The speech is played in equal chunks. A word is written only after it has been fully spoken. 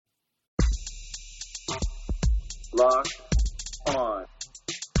Locked on.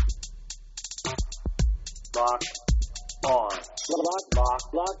 Locked on. Locked on.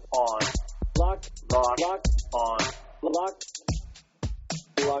 Locked on. Locked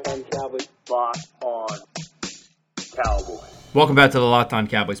on Cowboys. Locked on Cowboys. Welcome back to the Locked On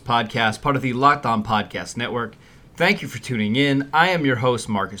Cowboys podcast, part of the Locked On Podcast Network. Thank you for tuning in. I am your host,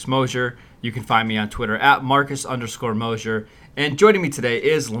 Marcus Mosher. You can find me on Twitter at Marcus_Mosher. And joining me today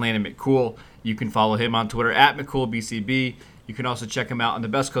is Landon McCool. You can follow him on Twitter at McCoolBCB. You can also check him out on the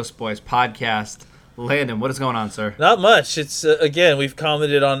Best Coast Boys podcast. Landon, what is going on, sir? Not much. It's again, we've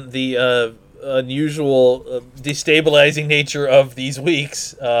commented on the unusual destabilizing nature of these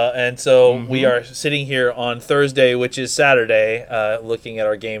weeks, and so we are sitting here on Thursday, which is Saturday, looking at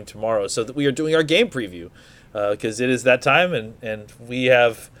our game tomorrow. So that we are doing our game preview because it is that time, and we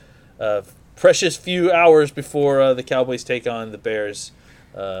have precious few hours before the Cowboys take on the Bears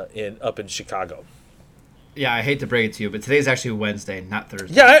up in Chicago. Yeah, I hate to break it to you, but today's actually Wednesday, not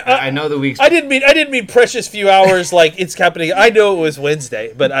Thursday. Yeah, I know the week's. I didn't mean precious few hours like it's happening. I know it was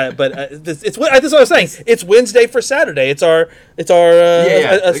Wednesday, but that's what I was saying. It's Wednesday for Saturday. It's our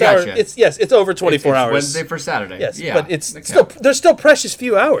gotcha. It's over 24 hours. Wednesday for Saturday. Yes, yeah, but there's still precious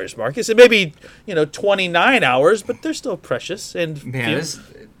few hours, Marcus. It may be 29 hours, but they're still precious and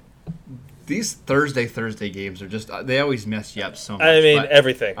These Thursday games are just, they always mess you up so much. I mean,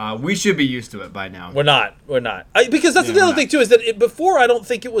 everything. We should be used to it by now. We're not. Because that's the other thing, too, is that before, I don't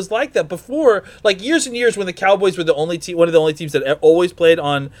think it was like that. Before, like years and years when the Cowboys were one of the only teams that always played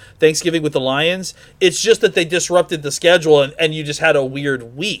on Thanksgiving with the Lions, it's just that they disrupted the schedule and you just had a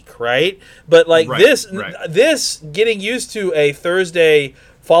weird week, right? But this getting used to a Thursday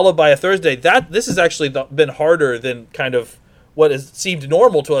followed by a Thursday, this has actually been harder than kind of what has seemed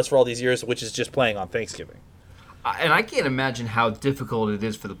normal to us for all these years, which is just playing on Thanksgiving. And I can't imagine how difficult it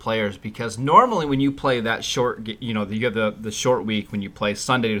is for the players because normally when you play that short, you have the short week when you play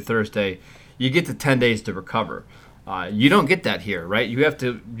Sunday to Thursday, you get the 10 days to recover. You don't get that here, right? You got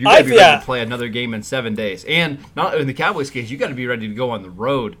to be ready to play another game in 7 days. And not in the Cowboys case, you got to be ready to go on the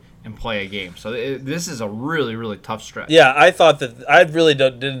road and play a game. So this is a really, really tough stretch. Yeah, I thought that I really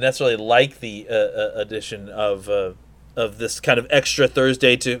didn't necessarily like the addition of this kind of extra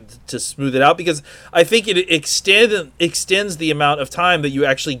Thursday to smooth it out because I think it extends the amount of time that you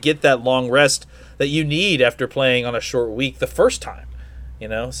actually get that long rest that you need after playing on a short week the first time,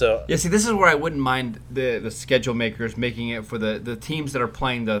 So yeah, see, this is where I wouldn't mind the schedule makers making it for the teams that are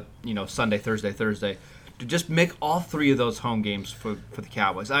playing the Sunday, Thursday to just make all three of those home games for the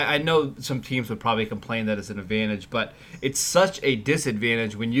Cowboys. I know some teams would probably complain that it's an advantage, but it's such a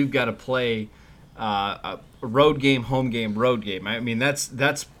disadvantage when you've got to play a road game, home game, road game. I mean,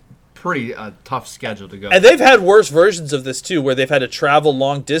 that's pretty tough schedule to go. And they've had worse versions of this too, where they've had to travel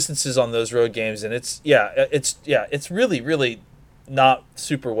long distances on those road games, and it's really, really not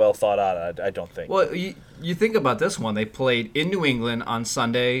super well thought out. I don't think. Well, you think about this one. They played in New England on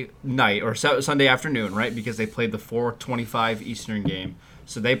Sunday night or Sunday afternoon, right? Because they played the 4:25 Eastern game,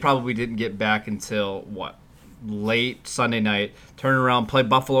 so they probably didn't get back until late Sunday night, turn around, play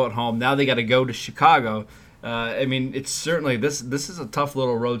Buffalo at home. Now they got to go to Chicago. I mean, it's certainly this is a tough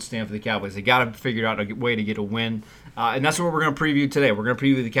little road stand for the Cowboys. They got to figure out a way to get a win, and that's what we're going to preview today. We're going to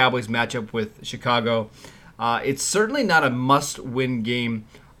preview the Cowboys matchup with Chicago. It's certainly not a must-win game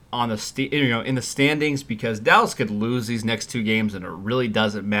on the in the standings because Dallas could lose these next two games and it really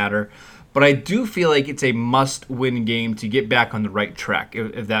doesn't matter. But I do feel like it's a must-win game to get back on the right track,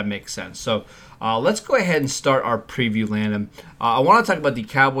 if that makes sense. So let's go ahead and start our preview, Landon. I want to talk about the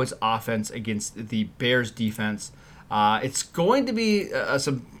Cowboys' offense against the Bears' defense. It's going to be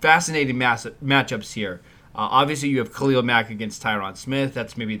some fascinating matchups here. Obviously, you have Khalil Mack against Tyron Smith.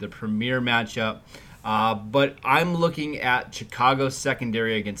 That's maybe the premier matchup. But I'm looking at Chicago's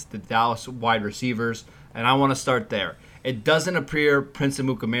secondary against the Dallas wide receivers, and I want to start there. It doesn't appear Prince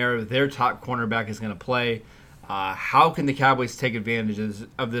Amukamara, their top cornerback, is going to play. How can the Cowboys take advantage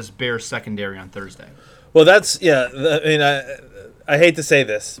of this Bears secondary on Thursday? Well, I mean, I hate to say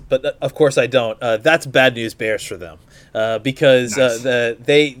this, but of course I don't. That's bad news bears for them because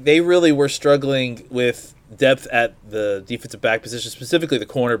they really were struggling with depth at the defensive back position, specifically the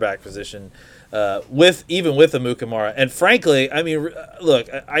cornerback position, with Amukamara. And frankly, I mean, look,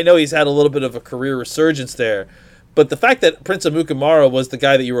 I know he's had a little bit of a career resurgence there, but the fact that Prince Amukamara was the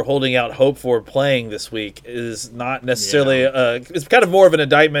guy that you were holding out hope for playing this week is not necessarily it's kind of more of an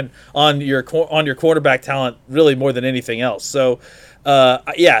indictment on your quarterback talent, really more than anything else. So,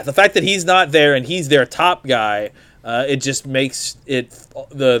 the fact that he's not there and he's their top guy It just makes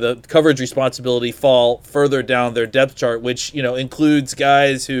the coverage responsibility fall further down their depth chart, which includes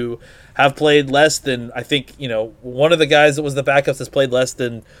guys who have played less than, I think, one of the guys that was the backups has played less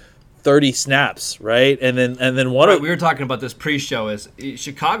than 30 snaps, right? And then one we were talking about this pre-show is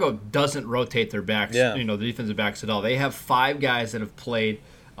Chicago doesn't rotate their backs, the defensive backs at all. They have 5 guys that have played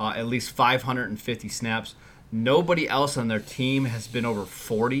at least 550 snaps. Nobody else on their team has been over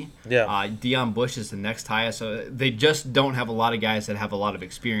 40. Yeah. Deion Bush is the next highest. So they just don't have a lot of guys that have a lot of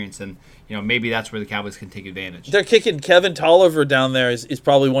experience, and maybe that's where the Cowboys can take advantage. They're kicking Kevin Tolliver down there is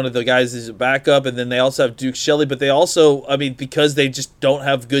probably one of the guys who's a backup, and then they also have Duke Shelley, but they also, because they just don't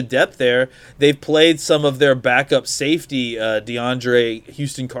have good depth there, they've played some of their backup safety, DeAndre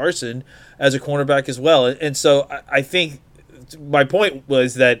Houston Carson, as a cornerback as well. And so I think my point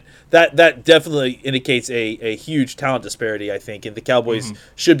was that definitely indicates a huge talent disparity, I think, and the Cowboys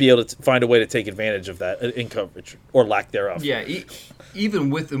should be able to find a way to take advantage of that in coverage or lack thereof. Yeah, even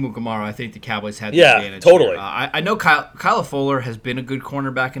with Amukamara, I think the Cowboys had the advantage. Yeah, totally. I know Kyle Fuller has been a good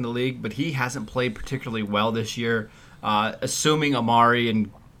cornerback in the league, but he hasn't played particularly well this year. Assuming Amari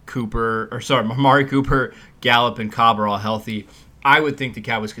Cooper, Gallup, and Cobb are all healthy, I would think the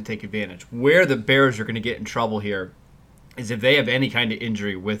Cowboys could take advantage. Where the Bears are going to get in trouble here is if they have any kind of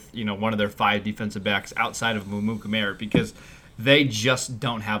injury with one of their 5 defensive backs outside of Amukamara, because they just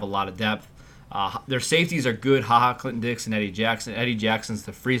don't have a lot of depth. Their safeties are good. Clinton Dix and Eddie Jackson. Eddie Jackson's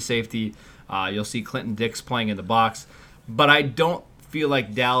the free safety. You'll see Clinton Dix playing in the box. But I don't feel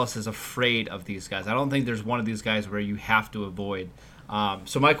like Dallas is afraid of these guys. I don't think there's one of these guys where you have to avoid.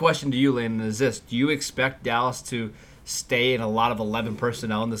 So my question to you, Landon, is this. Do you expect Dallas to stay in a lot of 11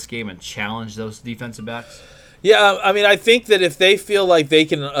 personnel in this game and challenge those defensive backs? Yeah, I think that if they feel like they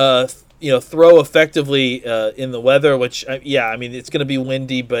can, throw effectively in the weather, which, it's going to be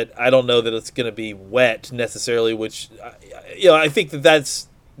windy, but I don't know that it's going to be wet necessarily. Which, I think that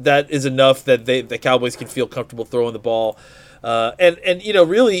is enough that the Cowboys can feel comfortable throwing the ball, and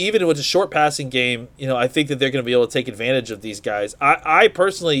really, even if it's a short passing game, I think that they're going to be able to take advantage of these guys. I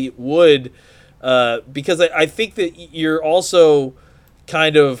personally would, because I think that you're also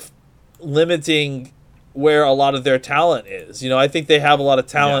kind of limiting where a lot of their talent is. I think they have a lot of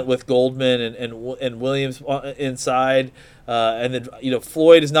talent with Goldman and Williams inside, and then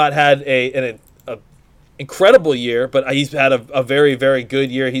Floyd has not had an incredible year, but he's had a very, very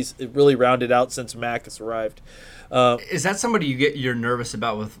good year. He's really rounded out since Mack has arrived. Is that somebody you're nervous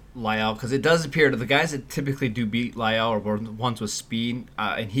about with Lyle? Because it does appear that the guys that typically do beat Lyle are ones with speed,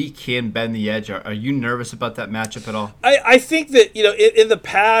 and he can bend the edge. Are you nervous about that matchup at all? I think that in the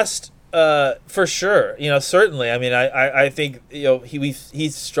past. For sure, certainly. I think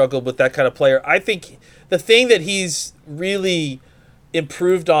he's struggled with that kind of player. I think the thing that he's really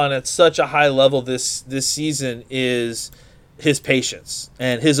improved on at such a high level this season is his patience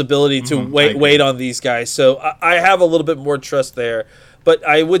and his ability to wait on these guys. So I have a little bit more trust there. But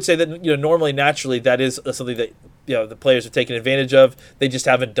I would say that normally, naturally, that is something that the players have taken advantage of. They just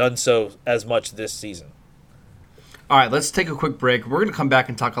haven't done so as much this season. All right, let's take a quick break. We're going to come back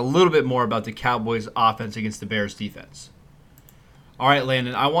and talk a little bit more about the Cowboys' offense against the Bears' defense. All right,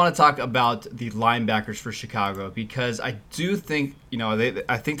 Landon, I want to talk about the linebackers for Chicago because I do think,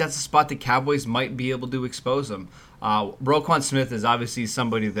 I think that's a spot the Cowboys might be able to expose them. Roquan Smith is obviously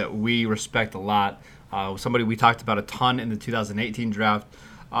somebody that we respect a lot, somebody we talked about a ton in the 2018 draft.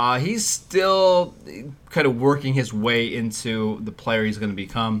 He's still kind of working his way into the player he's going to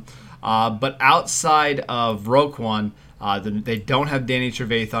become. But outside of Roquan, they don't have Danny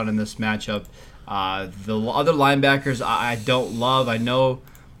Trevathan in this matchup. The other linebackers I don't love. I know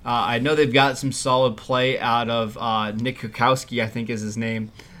they've got some solid play out of Nick Kwiatkowski, I think is his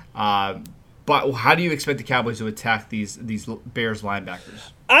name. But how do you expect the Cowboys to attack these Bears linebackers?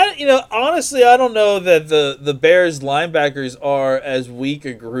 Honestly, I don't know that the Bears linebackers are as weak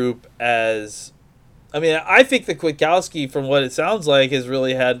a group as. I think that Kwiatkowski, from what it sounds like, has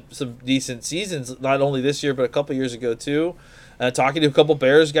really had some decent seasons, not only this year but a couple years ago too. Talking to a couple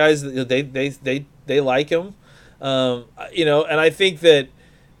Bears guys, they like him, and I think that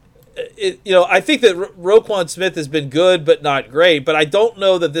Roquan Smith has been good but not great. But I don't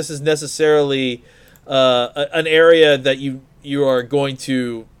know that this is necessarily an area that you are going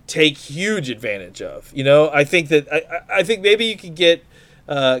to take huge advantage of. I think that I think maybe you could get.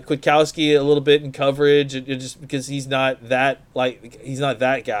 Kwiatkowski a little bit in coverage, just because he's not that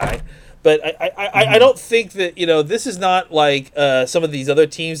guy. But I don't think that this is not like some of these other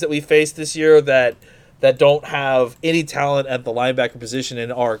teams that we faced this year that don't have any talent at the linebacker position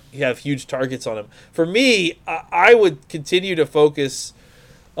and have huge targets on them. For me, I would continue to focus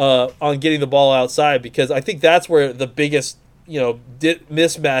on getting the ball outside, because I think that's where the biggest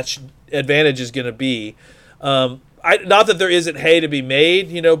mismatch advantage is going to be. Not that there isn't hay to be made,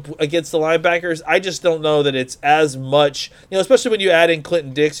 against the linebackers. I just don't know that it's as much, especially when you add in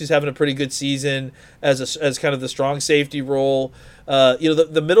Clinton Dix, who's having a pretty good season as kind of the strong safety role.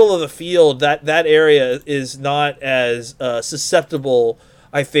 The middle of the field, that area is not as susceptible,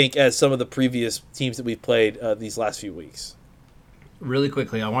 I think, as some of the previous teams that we've played these last few weeks. Really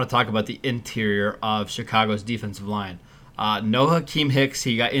quickly, I want to talk about the interior of Chicago's defensive line. No Hakeem Hicks.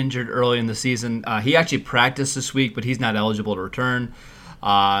 He got injured early in the season. He actually practiced this week, but he's not eligible to return.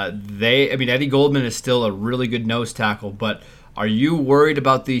 Eddie Goldman is still a really good nose tackle, but are you worried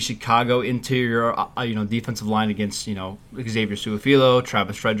about the Chicago interior, defensive line against, Xavier Su'a-Filo,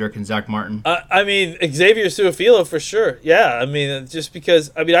 Travis Frederick, and Zach Martin? Xavier Su'a-Filo for sure. Yeah, just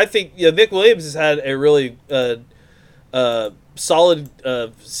because, I think Nick Williams has had a really solid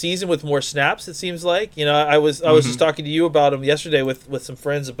season with more snaps, it seems like. I was just talking to you about him yesterday with some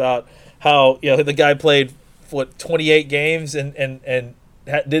friends about how the guy played 28 games and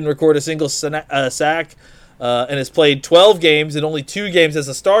didn't record a single sack, and has played 12 games and only 2 games as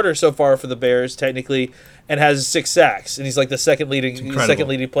a starter so far for the Bears technically, and has 6 sacks, and he's like the second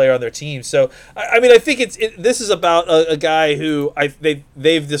leading player on their team. So I think this is about a guy who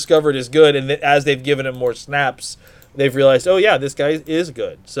they've discovered is good, and as they've given him more snaps, they've realized, oh yeah, this guy is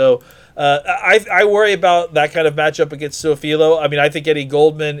good. So I worry about that kind of matchup against Su'a-Filo. I think Eddie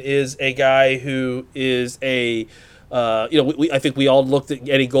Goldman is a guy who is a I think we all looked at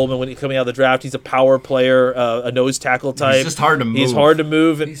Eddie Goldman when he coming out of the draft. He's a power player, a nose tackle type. He's just hard to move. He's hard to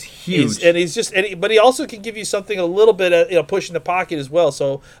move. And he's huge. But he also can give you something a little bit, push in the pocket as well.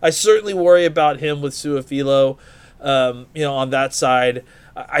 So I certainly worry about him with Su'a-Filo, on that side.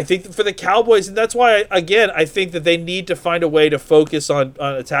 I think for the Cowboys, and that's why, I think that they need to find a way to focus on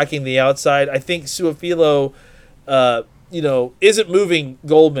attacking the outside. I think Su'a-Filo, isn't moving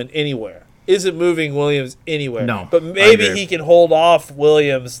Goldman anywhere. Isn't moving Williams anywhere. No, but maybe he can hold off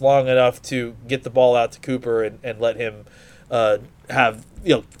Williams long enough to get the ball out to Cooper and let him have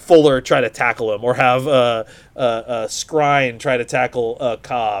Fuller try to tackle him, or have Skrine try to tackle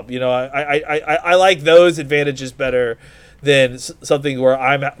Cobb. I like those advantages better than something where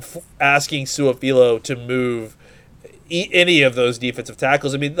I'm asking Su'a-Filo to move any of those defensive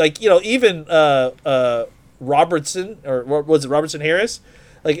tackles. Even Robertson, or what was it, Robertson Harris?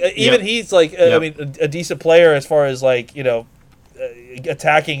 He's a decent player as far as attacking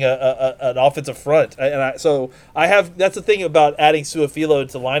an offensive front. That's the thing about adding Su'a-Filo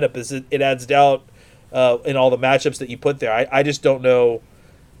to lineup, is it adds doubt in all the matchups that you put there. I just don't know.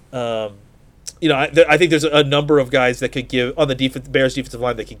 I think there's a number of guys that could give on the Bears defensive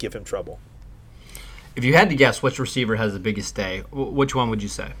line that could give him trouble. If you had to guess which receiver has the biggest day, which one would you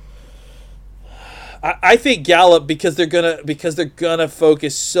say? I think Gallup, because they're gonna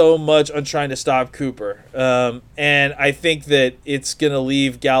focus so much on trying to stop Cooper, and I think that it's gonna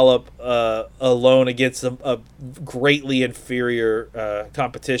leave Gallup alone against a greatly inferior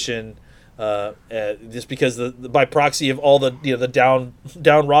competition, just because by proxy of all the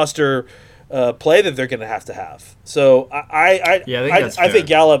down roster play that they're gonna have. So I think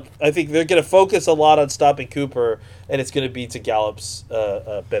Gallup. I think they're gonna focus a lot on stopping Cooper, and it's gonna be to Gallup's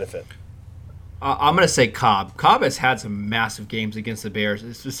benefit. I'm going to say Cobb. Cobb has had some massive games against the Bears,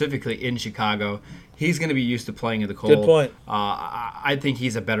 specifically in Chicago. He's going to be used to playing in the cold. Good point. I think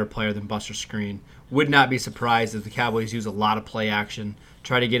he's a better player than Buster Skrine. Would not be surprised if the Cowboys use a lot of play action,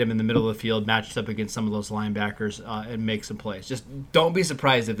 try to get him in the middle of the field, matched up against some of those linebackers, and make some plays. Just don't be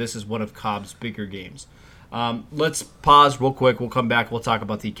surprised if this is one of Cobb's bigger games. Let's pause real quick. We'll come back. We'll talk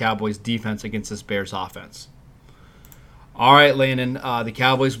about the Cowboys' defense against this Bears offense. All right, Landon, the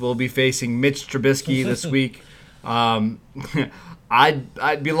Cowboys will be facing Mitch Trubisky this week. I'd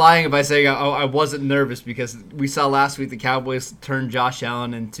be lying if I say I wasn't nervous, because we saw last week the Cowboys turn Josh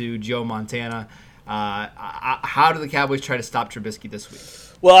Allen into Joe Montana. How do the Cowboys try to stop Trubisky this week?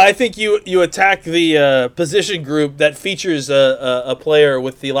 Well, I think you attack the position group that features a player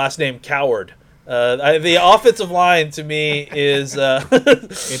with the last name Coward. The offensive line to me is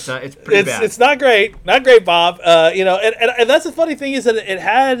it's pretty bad. It's not great, Bob. And that's the funny thing, is that it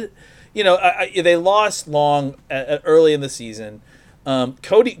had, they lost long early in the season.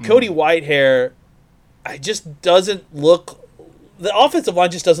 Cody Whitehair, just doesn't look. The offensive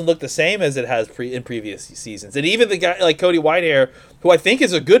line just doesn't look the same as it has in previous seasons. And even the guy like Cody Whitehair, who I think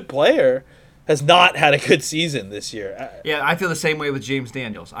is a good player, has not had a good season this year. Yeah, I feel the same way with James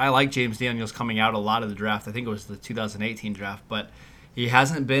Daniels. I like James Daniels coming out a lot of the draft. I think it was the 2018 draft, but he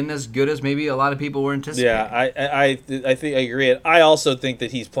hasn't been as good as maybe a lot of people were anticipating. Yeah, I think I agree. And I also think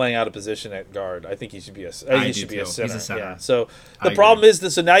that he's playing out of position at guard. I think he should be a center. He's a center. Yeah. So the problem is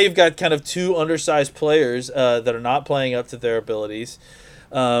that now you've got kind of two undersized players that are not playing up to their abilities.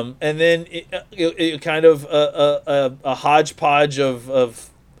 And then it kind of a hodgepodge of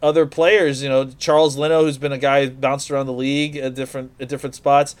other players. Charles Leno, who's been a guy who bounced around the league at different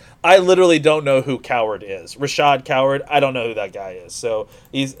spots. I literally don't know who Coward is. Rashad Coward. I don't know who that guy is. So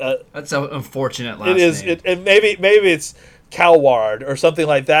he's that's an unfortunate last name. It is, and maybe it's Coward or something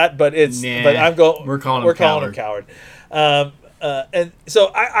like that. But it's but I'm going. We're calling him Coward. And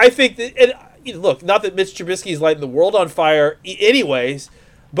so I think that. And look, not that Mitch Trubisky is lighting the world on fire, anyways.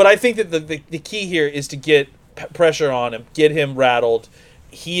 But I think that the key here is to get pressure on him, get him rattled.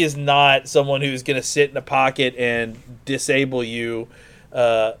 He is not someone who's going to sit in a pocket and disable you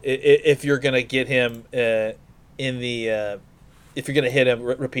if you're going to get him if you're going to hit him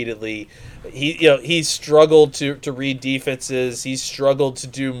repeatedly. He's struggled to read defenses. He's struggled to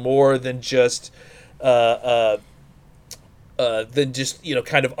do more than just kind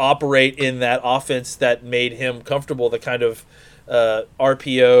of operate in that offense that made him comfortable. The kind of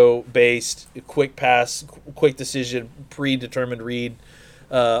RPO based, quick pass, quick decision, predetermined read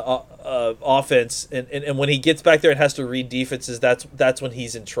offense, and when he gets back there and has to read defenses, that's when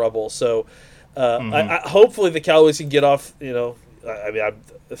he's in trouble. So hopefully the Cowboys can get off. I'm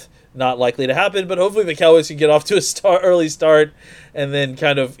not likely to happen, but hopefully the Cowboys can get off to early start, and then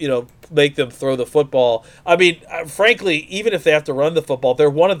kind of make them throw the football. I mean, frankly, even if they have to run the football, they're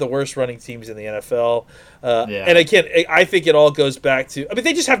one of the worst running teams in the NFL. And again, I think it all goes back to,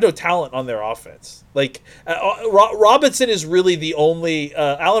 they just have no talent on their offense. Like, Robinson is really the only,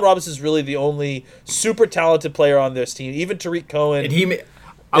 Allen Robinson is really the only super talented player on this team. Even Tariq Cohen. And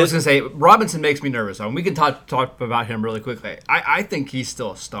I was going to say, Robinson makes me nervous. We can talk about him really quickly. I think he's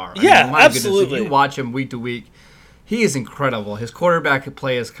still a star. Absolutely. Goodness, if you watch him week to week, he is incredible. His quarterback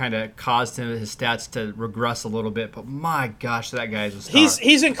play has kind of caused his stats to regress a little bit, but my gosh, that guy is a star.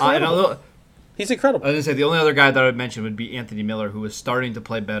 He's incredible. He's incredible. I was going to say, the only other guy that I would mention would be Anthony Miller, who is starting to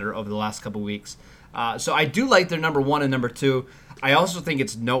play better over the last couple weeks. So I do like their number 1 and number 2. I also think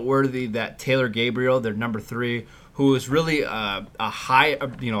it's noteworthy that Taylor Gabriel, their number 3, who is really a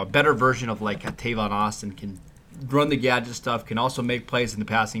better version of like Tavon Austin, can run the gadget stuff, can also make plays in the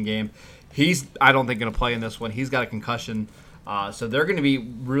passing game. He's, I don't think, going to play in this one. He's got a concussion. So they're going to be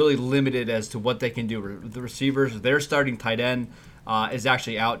really limited as to what they can do. The receivers, their starting tight end is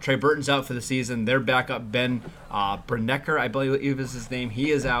actually out. Trey Burton's out for the season. Their backup, Ben Bernecker, I believe is his name,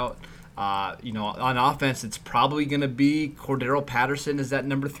 he is out. On offense, it's probably going to be Cordero Patterson is that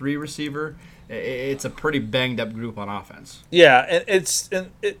number 3 receiver. It's a pretty banged up group on offense. Yeah,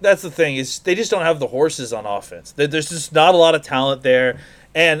 and that's the thing, is they just don't have the horses on offense. There's just not a lot of talent there.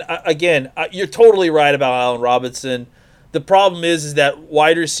 And again, you're totally right about Allen Robinson. The problem is that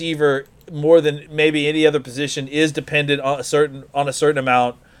wide receiver, more than maybe any other position, is dependent on a certain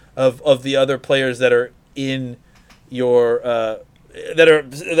amount of the other players that are in your that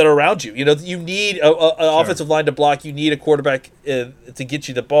are around you. You need an offensive line to block. You need a quarterback to get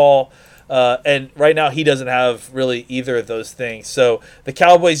you the ball. And right now he doesn't have really either of those things. So the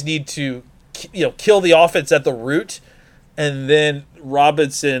Cowboys need to kill the offense at the root, and then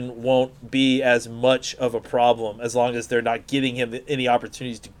Robinson won't be as much of a problem as long as they're not getting him any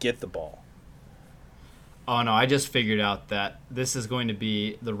opportunities to get the ball. Oh, no, I just figured out that this is going to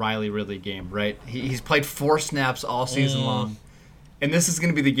be the Riley Ridley game, right? He's played 4 snaps all season long, and this is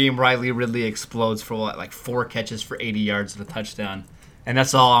going to be the game Riley Ridley explodes for, 4 catches for 80 yards and a touchdown. And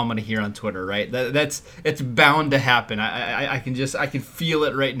that's all I'm going to hear on Twitter, right? It's bound to happen. I can feel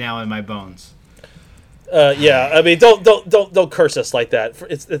it right now in my bones. Don't curse us like that.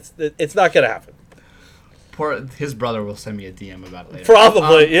 It's not going to happen. His brother will send me a DM about it later.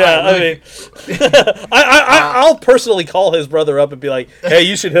 Probably, yeah. I'll personally call his brother up and be like, "Hey,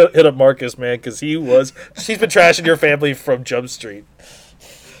 you should hit up Marcus, man, because she's been trashing your family from Jump Street."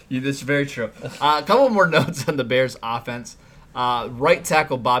 Yeah, that's very true. A couple more notes on the Bears' offense. Right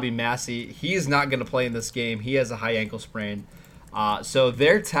tackle Bobby Massey, he is not going to play in this game. He has a high ankle sprain. So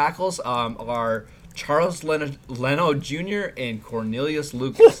their tackles are Charles Leno Jr. and Cornelius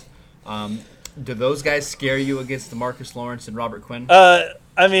Lucas. Do those guys scare you against DeMarcus Lawrence and Robert Quinn?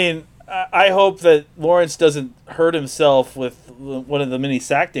 I hope that Lawrence doesn't hurt himself with one of the many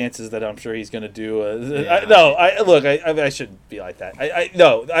sack dances that I'm sure he's going to do. I shouldn't be like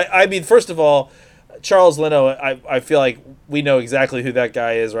that. First of all, Charles Leno, I feel like we know exactly who that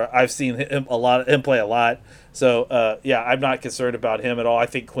guy is. Right? I've seen him play a lot. So, I'm not concerned about him at all. I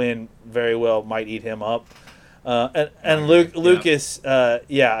think Quinn very well might eat him up. And Lucas,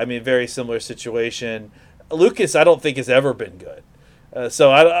 I mean, very similar situation. Lucas, I don't think has ever been good. Leno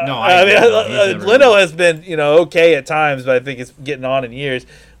has been, okay at times, but I think it's getting on in years.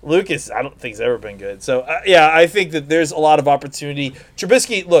 Lucas, I don't think has ever been good. So, I think that there's a lot of opportunity.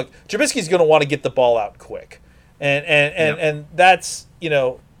 Trubisky's going to want to get the ball out quick, and that's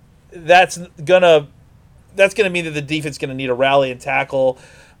that's gonna mean that the defense is going to need a rally and tackle.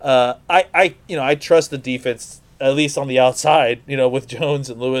 I trust the defense, at least on the outside, with Jones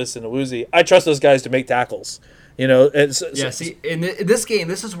and Lewis and Awuzie. I trust those guys to make tackles. In this game,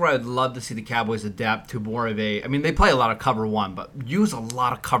 this is where I'd love to see the Cowboys adapt to more of a. I mean, they play a lot of cover one, but use a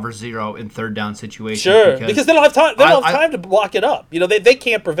lot of cover zero in third down situations. Sure, because they don't have time. They don't have time to block it up. They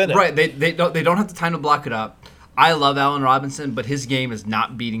can't prevent it. Right. They don't have the time to block it up. I love Allen Robinson, but his game is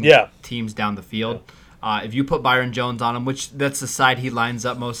not beating teams down the field. If you put Byron Jones on him, which that's the side he lines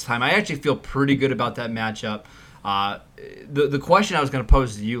up most of the time, I actually feel pretty good about that matchup. The question I was going to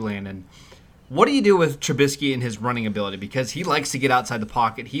pose to you, Landon. What do you do with Trubisky and his running ability? Because he likes to get outside the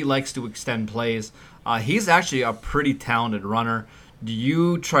pocket. He likes to extend plays. He's actually a pretty talented runner. Do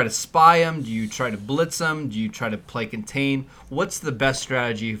you try to spy him? Do you try to blitz him? Do you try to play contain? What's the best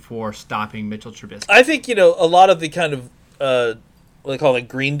strategy for stopping Mitchell Trubisky? I think, a lot of the kind of what they call it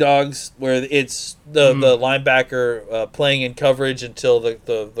green dogs, where it's the linebacker playing in coverage until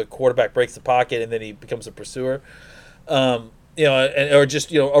the quarterback breaks the pocket and then he becomes a pursuer. Or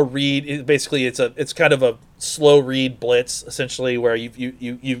just a read. Basically, it's kind of a slow read blitz, essentially, where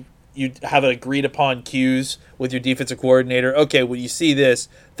you have agreed upon cues with your defensive coordinator. Okay, when you see this,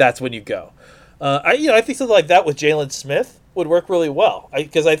 that's when you go. I think something like that with Jalen Smith would work really well,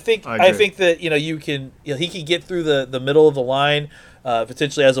 because I think that you can he can get through the middle of the line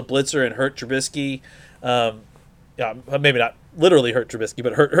potentially as a blitzer and hurt Trubisky. Maybe not literally hurt Trubisky,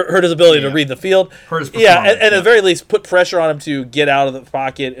 but hurt his ability to read the field. Hurt his performance, and at the very least, put pressure on him to get out of the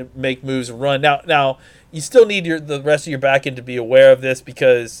pocket and make moves and run. Now you still need the rest of your back end to be aware of this,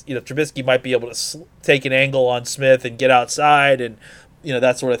 because Trubisky might be able to take an angle on Smith and get outside and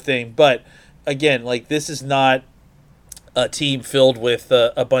that sort of thing. But again, this is not a team filled with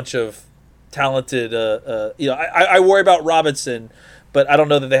a bunch of talented. I worry about Robinson. But I don't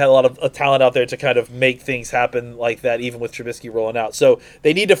know that they had a lot of talent out there to kind of make things happen like that, even with Trubisky rolling out. So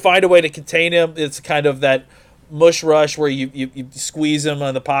they need to find a way to contain him. It's kind of that mush rush where you squeeze him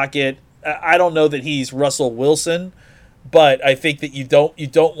on the pocket. I don't know that he's Russell Wilson, but I think that you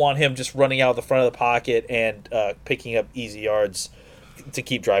don't want him just running out of the front of the pocket and picking up easy yards to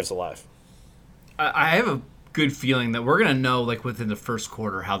keep drives alive. I have a good feeling that we're going to know within the first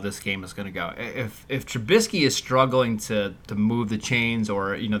quarter how this game is going to go. If Trubisky is struggling to move the chains,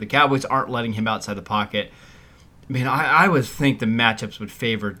 or the Cowboys aren't letting him outside the pocket, I would think the matchups would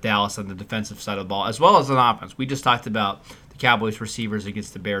favor Dallas on the defensive side of the ball as well as on offense. We just talked about the Cowboys receivers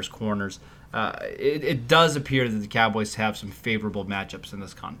against the Bears corners. It does appear that the Cowboys have some favorable matchups in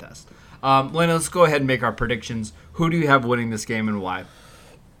this contest. Lena, let's go ahead and make our predictions. Who do you have winning this game and why?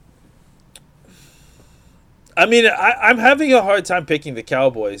 I'm having a hard time picking the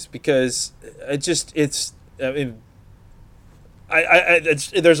Cowboys, because there's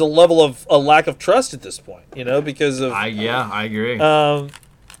a level of a lack of trust at this point, because of. I agree.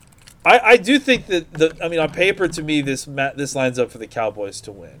 I do think that on paper, to me, this lines up for the Cowboys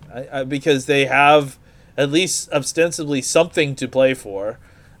to win, because they have at least ostensibly something to play for.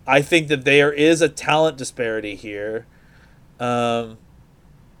 I think that there is a talent disparity here.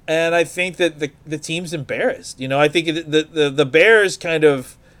 And I think that the team's embarrassed. I think the Bears kind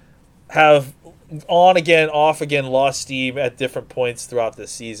of have on again, off again, lost steam at different points throughout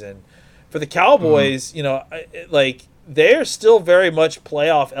this season. For the Cowboys, they're still very much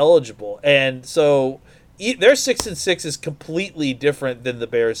playoff eligible, and so their 6-6 is completely different than the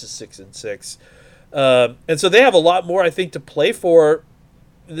Bears' 6-6, and so they have a lot more, I think, to play for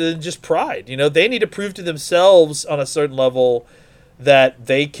than just pride. They need to prove to themselves on a certain level that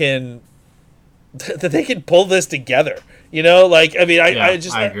they can pull this together. I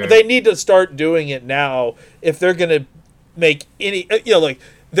agree. They need to start doing it now if they're going to make any.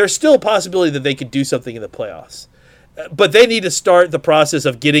 There's still a possibility that they could do something in the playoffs, but they need to start the process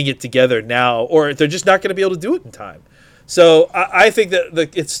of getting it together now, or they're just not going to be able to do it in time. So I think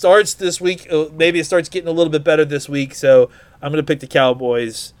that it starts this week. Maybe it starts getting a little bit better this week. So I'm going to pick the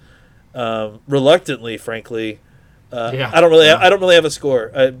Cowboys, reluctantly, frankly. I don't really have a score.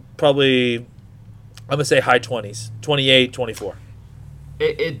 I'm gonna say high 20s, 28, 24.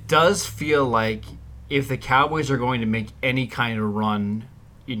 It does feel like if the Cowboys are going to make any kind of run,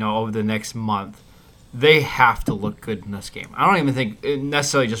 over the next month, they have to look good in this game. I don't even think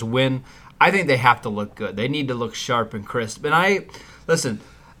necessarily just win. I think they have to look good. They need to look sharp and crisp. And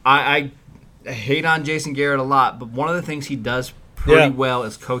I hate on Jason Garrett a lot, but one of the things he does pretty well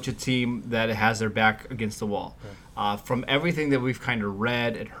is coach a team that has their back against the wall. From everything that we've kind of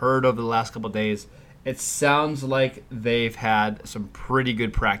read and heard over the last couple of days, it sounds like they've had some pretty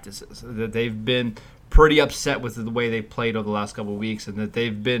good practices, that they've been pretty upset with the way they played over the last couple of weeks, and that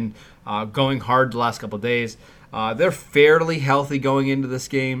they've been going hard the last couple of days. They're fairly healthy going into this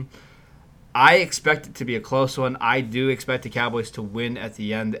game. I expect it to be a close one. I do expect the Cowboys to win at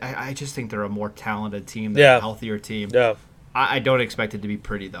the end. I just think they're a more talented team, they're a healthier team. Yeah. I don't expect it to be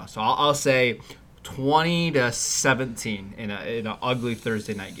pretty, though. So I'll say 20-17 in an ugly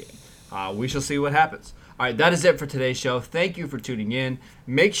Thursday night game. We shall see what happens. All right, that is it for today's show. Thank you for tuning in.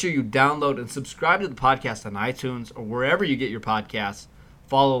 Make sure you download and subscribe to the podcast on iTunes or wherever you get your podcasts.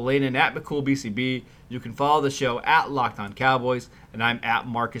 Follow Layden at McCoolBCB. You can follow the show at Locked On Cowboys, and I'm at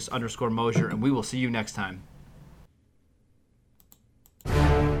Marcus_Mosher, and we will see you next time.